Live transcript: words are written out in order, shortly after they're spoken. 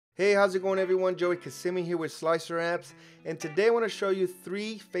Hey, how's it going everyone? Joey Kissimmee here with Slicer Apps, and today I want to show you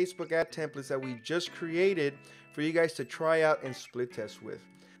 3 Facebook ad templates that we just created for you guys to try out and split test with.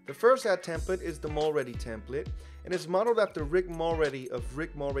 The first ad template is the Mulready template, and it's modeled after Rick Mulready of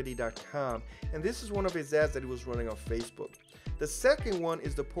rickmulready.com, and this is one of his ads that he was running on Facebook. The second one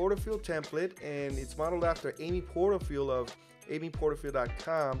is the Porterfield template, and it's modeled after Amy Porterfield of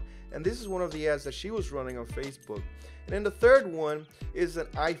amyporterfield.com, and this is one of the ads that she was running on Facebook. And then the third one is an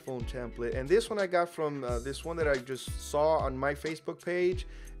iPhone template, and this one I got from this one that I just saw on my Facebook page.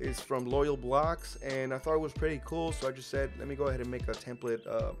 Is from Loyal Blocks, and I thought it was pretty cool, so I just said let me go ahead and make a template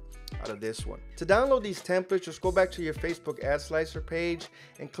out of this one. To download these templates, just go back to your Facebook ad slicer page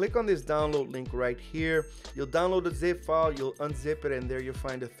and click on this download link right here. You'll download the zip file, you'll unzip it, and there you'll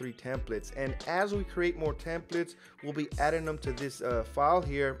find the 3 templates. And as we create more templates, we'll be adding them to this file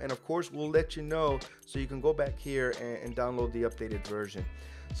here, and of course we'll let you know so you can go back here and download the updated version.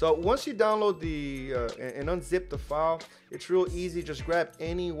 So once you download the and unzip the file, it's real easy. Just grab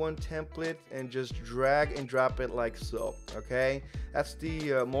any one template and just drag and drop it like so. Okay, that's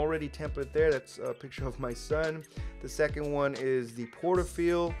the Mulready template there. That's a picture of my son. The second one is the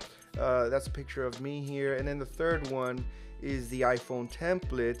Porterfield. That's a picture of me here. And then the third one is the iPhone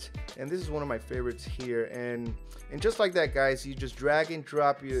template, and this is one of my favorites here. And just like that, guys, you just drag and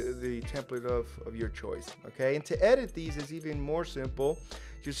drop the template of your choice. Okay, and to edit these is even more simple.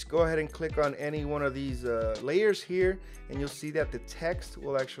 Just go ahead and click on any one of these layers here, and you'll see that the text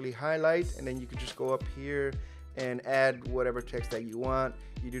will actually highlight, and then you can just go up here and add whatever text that you want.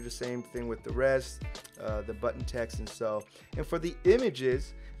 You do the same thing with the rest, the button text and so. And for the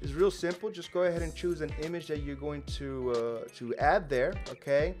images, it's real simple. Just go ahead and choose an image that you're going to add there.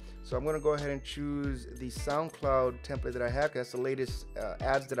 Okay, so I'm going to go ahead and choose the SoundCloud template that I have. That's the latest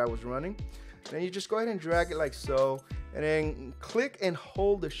ads that I was running. And then you just go ahead and drag it like so, and then click and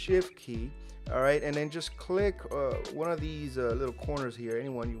hold the shift key. All right, and then just click one of these little corners here, any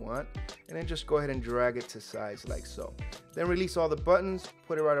one you want, and then just go ahead and drag it to size like so. Then release all the buttons,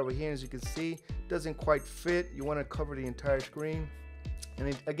 put it right over here. As you can see, doesn't quite fit. You want to cover the entire screen.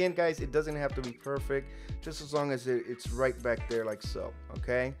 And again, guys, it doesn't have to be perfect, just as long as it's right back there like so.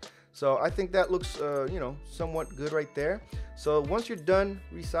 Okay, so I think that looks you know, somewhat good right there. So once you're done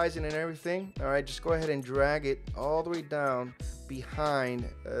resizing and everything, all right, just go ahead and drag it all the way down behind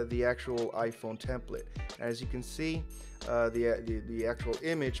the actual iPhone template. And as you can see, the actual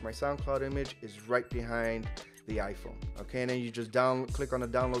image, my SoundCloud image, is right behind the iPhone. Okay, and then you just click on the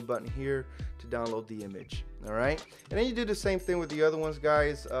download button here to download the image. All right, and then you do the same thing with the other ones,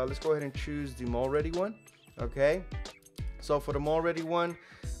 guys. Let's go ahead and choose the Mulready one. Okay, so for the Mulready one,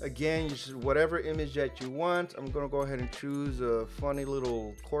 again, you should whatever image that you want. I'm gonna go ahead and choose a funny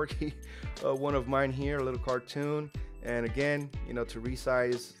little quirky one of mine here, a little cartoon. And again, you know, to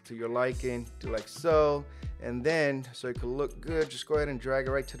resize to your liking, do like so. And then so it can look good, just go ahead and drag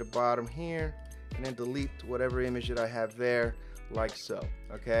it right to the bottom here, and then delete whatever image that I have there like so.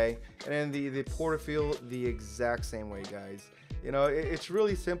 Okay, and then the Porterfield the exact same way, guys. You know, it's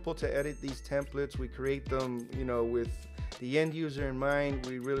really simple to edit these templates. We create them, you know, with the end user in mind.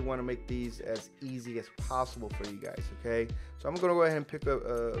 We really want to make these as easy as possible for you guys. Okay, so I'm gonna go ahead and pick up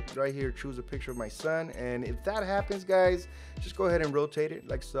right here, choose a picture of my son, and if that happens, guys, just go ahead and rotate it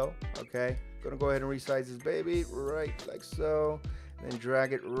like so. Okay, gonna go ahead and resize this baby right like so, and then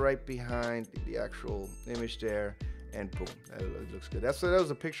drag it right behind the actual image there, and boom, that looks good. That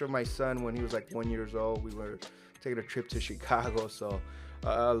was a picture of my son when he was like 1 year old. We were taking a trip to Chicago, so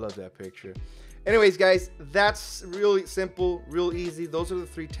I love that picture. Anyways, guys, that's really simple, real easy. Those are the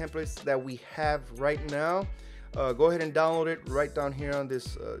 3 templates that we have right now. Go ahead and download it right down here on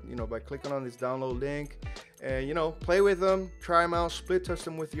this, you know, by clicking on this download link, and you know, play with them, try them out, split test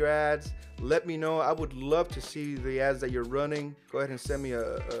them with your ads. Let me know. I would love to see the ads that you're running. Go ahead and send me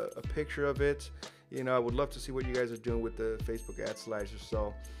a picture of it. You know, I would love to see what you guys are doing with the Facebook ad slicer.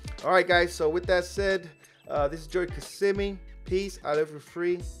 So, all right, guys. So with that said, this is Joey Kissimmee. Peace. I live for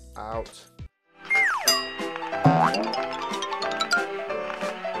free. Out.